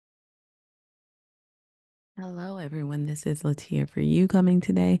Hello, everyone. This is Latia for you coming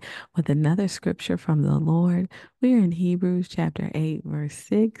today with another scripture from the Lord. We are in Hebrews chapter 8, verse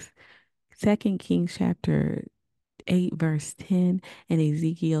 6, 2 Kings chapter 8, verse 10, and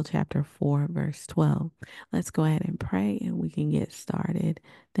Ezekiel chapter 4, verse 12. Let's go ahead and pray and we can get started.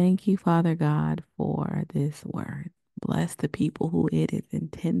 Thank you, Father God, for this word. Bless the people who it is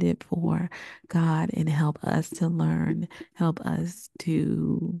intended for, God, and help us to learn, help us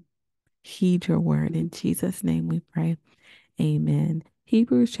to heed your word. In Jesus' name we pray. Amen.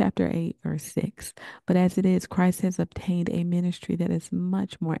 Hebrews chapter 8, verse 6. But as it is, Christ has obtained a ministry that is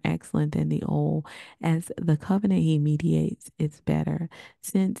much more excellent than the old, as the covenant he mediates is better,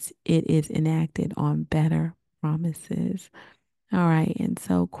 since it is enacted on better promises. All right. And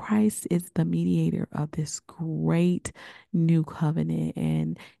so Christ is the mediator of this great new covenant,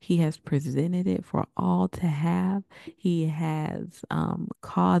 and he has presented it for all to have. He has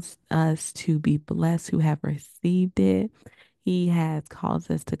caused us to be blessed who have received it. He has caused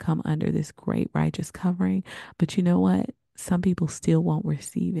us to come under this great righteous covering. But you know what? Some people still won't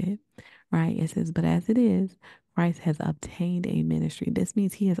receive it, right? It says, but as it is, Christ has obtained a ministry. This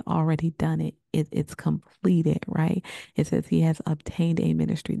means he has already done it. It's completed, right? It says he has obtained a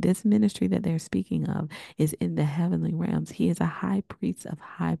ministry. This ministry that they're speaking of is in the heavenly realms. He is a high priest of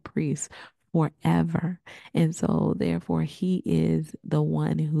high priests forever. And so therefore he is the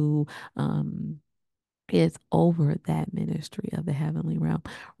one who is over that ministry of the heavenly realm.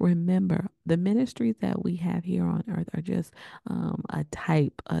 Remember, the ministries that we have here on earth are just a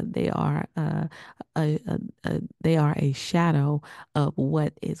type. They are a shadow of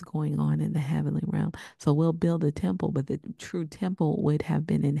what is going on in the heavenly realm. So we'll build a temple, but the true temple would have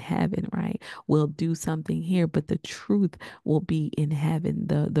been in heaven, right? We'll do something here, but the truth will be in heaven.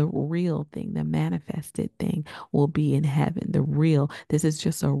 The real thing, the manifested thing will be in heaven. The real. This is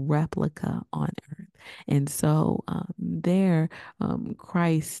just a replica on earth. And so there,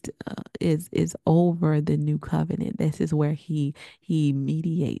 Christ is over the new covenant. This is where he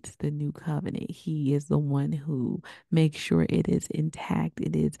mediates the new covenant. He is the one who makes sure it is intact.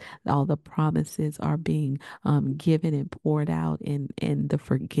 It is all the promises are being given and poured out, and the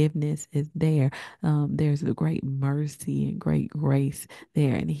forgiveness is there. There's a great mercy and great grace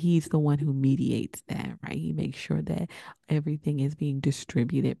there, and he's the one who mediates that, right? He makes sure that everything is being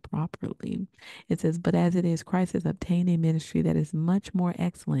distributed properly. It says, but as it is, Christ has obtained a ministry that is much more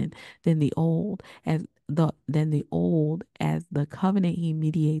excellent than the old, as the covenant he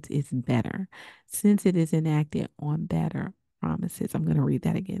mediates is better, since it is enacted on better promises. I'm going to read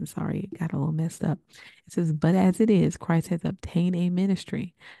that again. Sorry, it got a little messed up. It says, but as it is, Christ has obtained a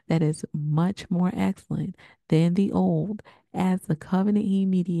ministry that is much more excellent than the old, as the covenant he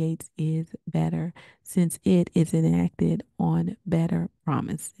mediates is better, since it is enacted on better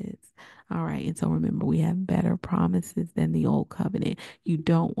promises. All right. And so remember, we have better promises than the old covenant. You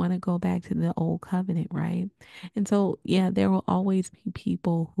don't want to go back to the old covenant, right? And so, yeah, there will always be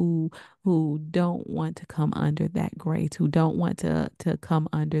people who don't want to come under that grace, who don't want to come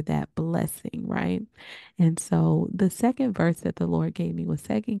under that blessing, right? And so the second verse that the Lord gave me was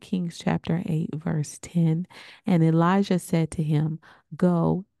 2 Kings chapter 8, verse 10. And Elijah said to him,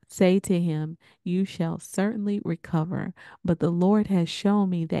 go, say to him, you shall certainly recover, but the Lord has shown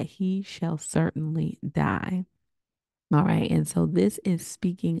me that he shall certainly die. All right. And so this is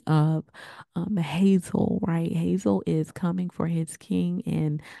speaking of Hazel, right? Hazel is coming for his king,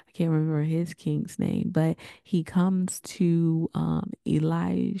 and I can't remember his king's name, but he comes to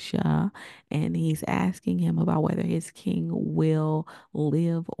Elijah and he's asking him about whether his king will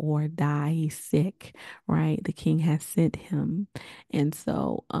live or die. He's sick, right? The king has sent him. And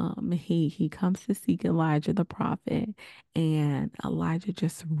so he comes to seek Elijah the prophet, and Elijah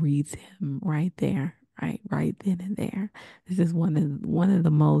just reads him right there, right then and there. This is one of the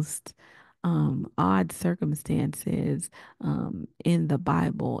most odd circumstances in the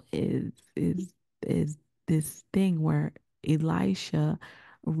Bible is this thing where Elisha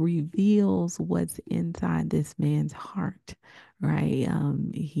reveals what's inside this man's heart, right?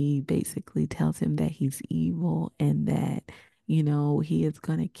 He basically tells him that he's evil and that he is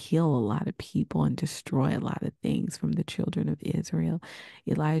going to kill a lot of people and destroy a lot of things from the children of Israel.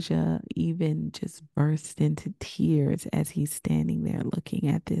 Elijah even just burst into tears as he's standing there looking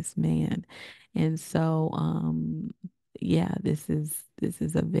at this man. And so, yeah, this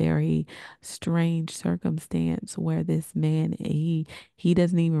is a very strange circumstance where this man he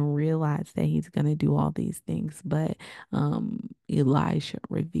doesn't even realize that he's going to do all these things, but Elisha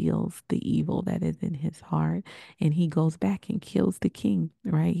reveals the evil that is in his heart, and he goes back and kills the king,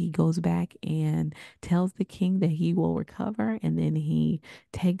 right? He goes back and tells the king that he will recover, and then he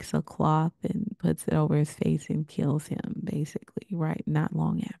takes a cloth and puts it over his face and kills him, basically, right? Not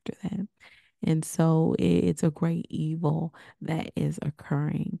long after that. And so it's a great evil that is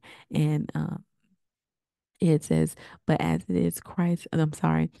occurring. And it says, but as it is Christ, I'm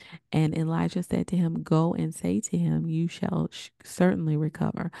sorry. And Elijah said to him, go and say to him, you shall certainly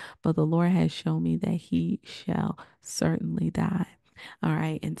recover. But the Lord has shown me that he shall certainly die. All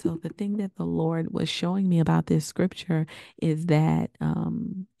right. And so the thing that the Lord was showing me about this scripture is that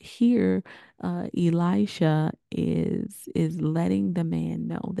here Elisha is letting the man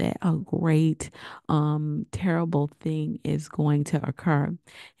know that a great terrible thing is going to occur.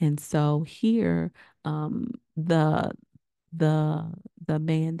 And so here the the the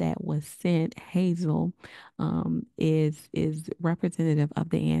man that was sent, Hazel, is representative of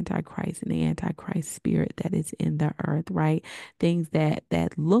the Antichrist and the Antichrist spirit that is in the earth, right? Things that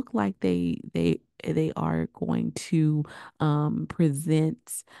look like they are going to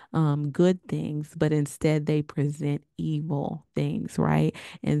present good things, but instead they present evil things, right?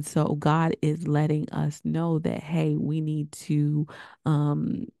 And so God is letting us know that, hey, we need to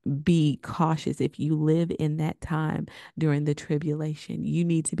be cautious. If you live in that time during the tribulation, you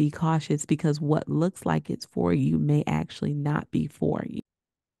need to be cautious because what looks like it's for you may actually not be for you.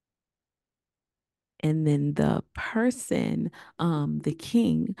 And then the person, the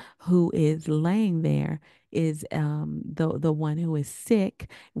king who is laying there is the one who is sick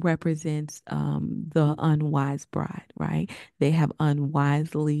represents the unwise bride, right? They have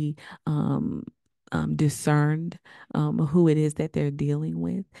unwisely discerned who it is that they're dealing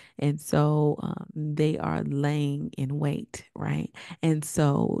with. And so they are laying in wait, right? And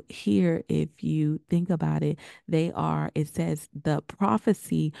so here, if you think about it, it says the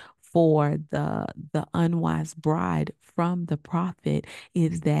prophecy for the unwise bride from the prophet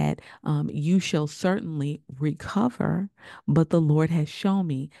is that you shall certainly recover, but the Lord has shown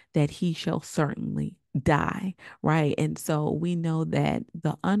me that he shall certainly die, right? And so we know that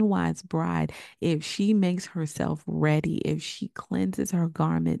the unwise bride, if she makes herself ready, if she cleanses her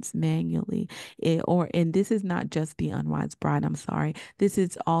garments manually, and this is not just the unwise bride, I'm sorry, this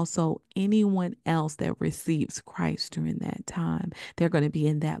is also anyone else that receives Christ during that time. They're going to be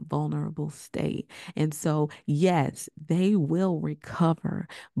in that vulnerable state. And so, yes, they will recover,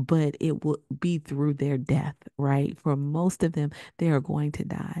 but it will be through their death, right? For most of them, they are going to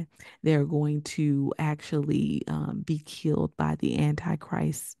die. They're going to actually be killed by the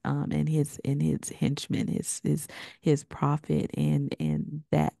Antichrist and his henchmen, his prophet and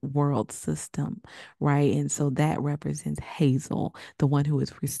that world system, right? And so that represents Hazel, the one who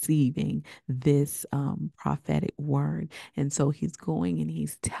is receiving this prophetic word. And so he's going and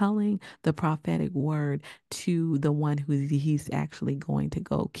he's telling the prophetic word to the one who he's actually going to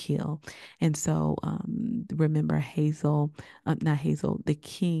go kill. And so remember not Hazel, the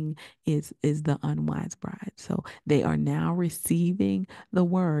king is the unwise bride. So they are now receiving the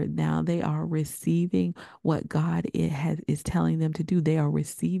word. Now they are receiving what God is telling them to do. They are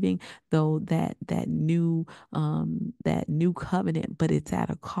receiving though that new covenant, but it's at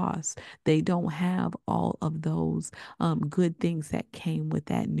a cost. They don't have all of those good things that came with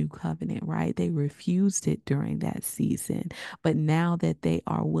that new covenant, right? They refused it during that season. But now that they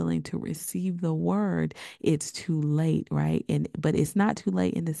are willing to receive the word, it's too late, right? But it's not too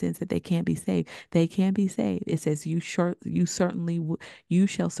late in the sense that they can't be saved. They can be saved. It says you shall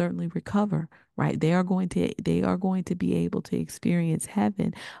certainly recover, right? They are going to be able to experience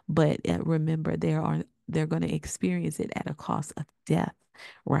heaven, but remember they're going to experience it at a cost of death,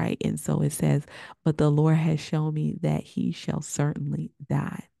 right? And so it says, but the Lord has shown me that he shall certainly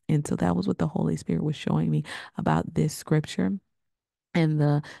die. And so that was what the Holy Spirit was showing me about this scripture. And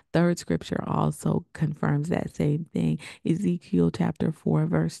the third scripture also confirms that same thing. Ezekiel chapter 4,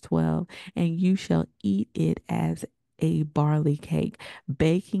 verse 12. And you shall eat it as a barley cake,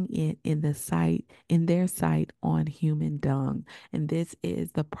 baking it in their sight on human dung. And this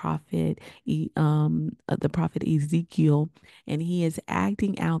is the prophet Ezekiel, and he is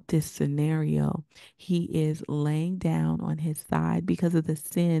acting out this scenario. He is laying down on his side because of the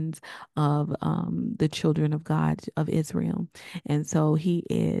sins of the children of God of Israel. And so he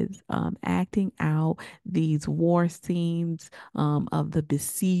is acting out these war scenes of the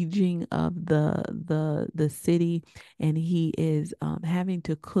besieging of the city, and he is having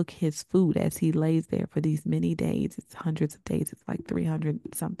to cook his food as he lays there for these many days. It's hundreds of days. It's like 300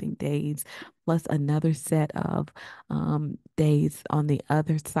 something days, plus another set of days on the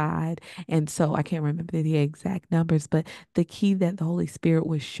other side. And so I can't remember the exact numbers, but the key that the Holy Spirit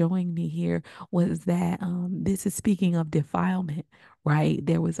was showing me here was that this is speaking of defilement, right?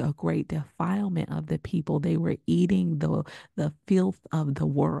 There was a great defilement of the people. They were eating the filth of the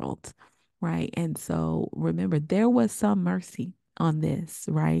world. right? And so remember, there was some mercy on this,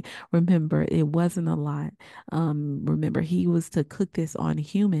 right? Remember, it wasn't a lot. Remember, he was to cook this on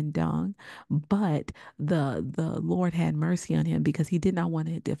human dung, but the Lord had mercy on him because he did not want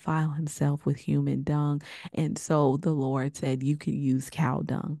to defile himself with human dung. And so the Lord said, you could use cow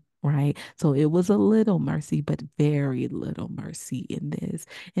dung. Right. So it was a little mercy, but very little mercy in this.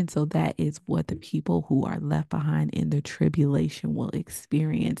 And so that is what the people who are left behind in the tribulation will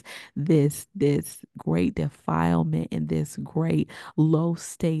experience, this great defilement and this great low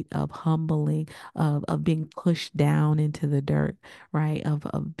state of humbling, of being pushed down into the dirt, right? Of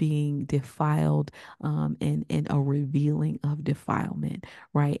being defiled, and a revealing of defilement,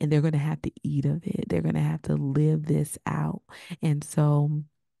 right? And they're going to have to eat of it. They're going to have to live this out. And so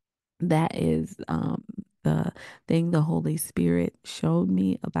that is the thing the Holy Spirit showed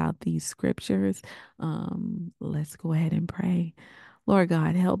me about these scriptures. Let's go ahead and pray. Lord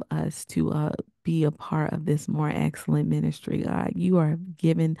God, help us to be a part of this more excellent ministry, God. You are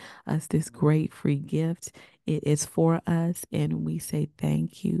giving us this great free gift. It is for us, and we say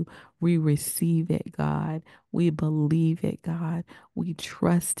thank you. We receive it, God. We believe it, God. We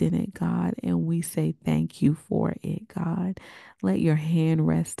trust in it, God, and we say thank you for it, God. Let your hand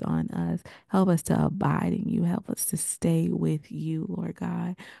rest on us. Help us to abide in you. Help us to stay with you, Lord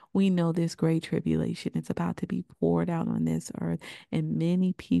God. We know this great tribulation is about to be poured out on this earth, and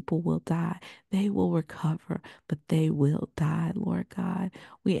many people will die. They will recover, but they will die, Lord God.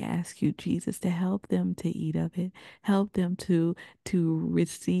 We ask you, Jesus, to help them to eat of it. Help them to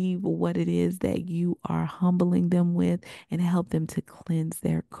receive what it is that you are humbling them with, and help them to cleanse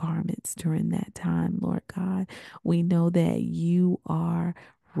their garments during that time, Lord God. We know that you are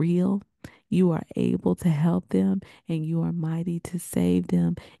real. You are able to help them, and you are mighty to save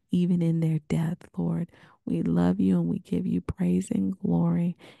them even in their death, Lord. We love you and we give you praise and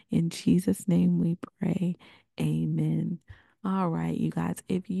glory. In Jesus' name we pray. Amen. All right, you guys,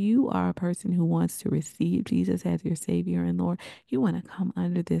 if you are a person who wants to receive Jesus as your Savior and Lord, you want to come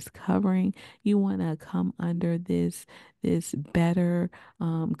under this covering, you want to come under this better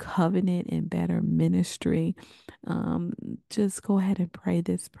covenant and better ministry, um, just go ahead and pray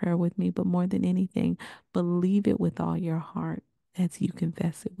this prayer with me. But more than anything, believe it with all your heart as you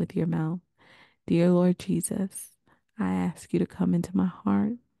confess it with your mouth. Dear Lord Jesus, I ask you to come into my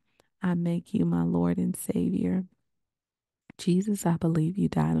heart. I make you my Lord and Savior. Jesus, I believe you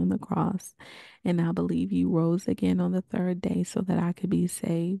died on the cross, and I believe you rose again on the third day so that I could be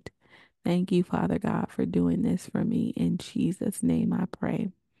saved. Thank you, Father God, for doing this for me. In Jesus' name I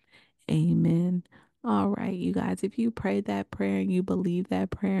pray. Amen. All right, you guys, if you prayed that prayer and you believe that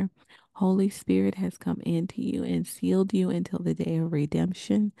prayer, Holy Spirit has come into you and sealed you until the day of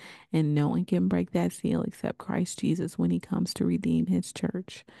redemption. And no one can break that seal except Christ Jesus when he comes to redeem his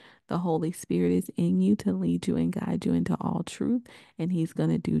church. The Holy Spirit is in you to lead you and guide you into all truth, and he's going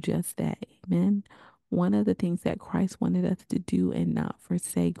to do just that. Amen. One of the things that Christ wanted us to do and not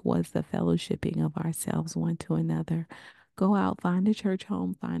forsake was the fellowshipping of ourselves one to another. Go out, find a church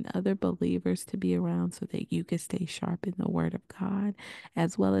home, find other believers to be around so that you can stay sharp in the word of God,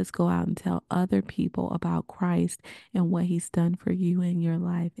 as well as go out and tell other people about Christ and what he's done for you in your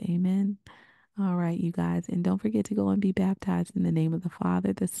life. Amen. All right, you guys. And don't forget to go and be baptized in the name of the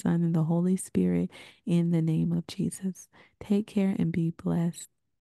Father, the Son, and the Holy Spirit in the name of Jesus. Take care and be blessed.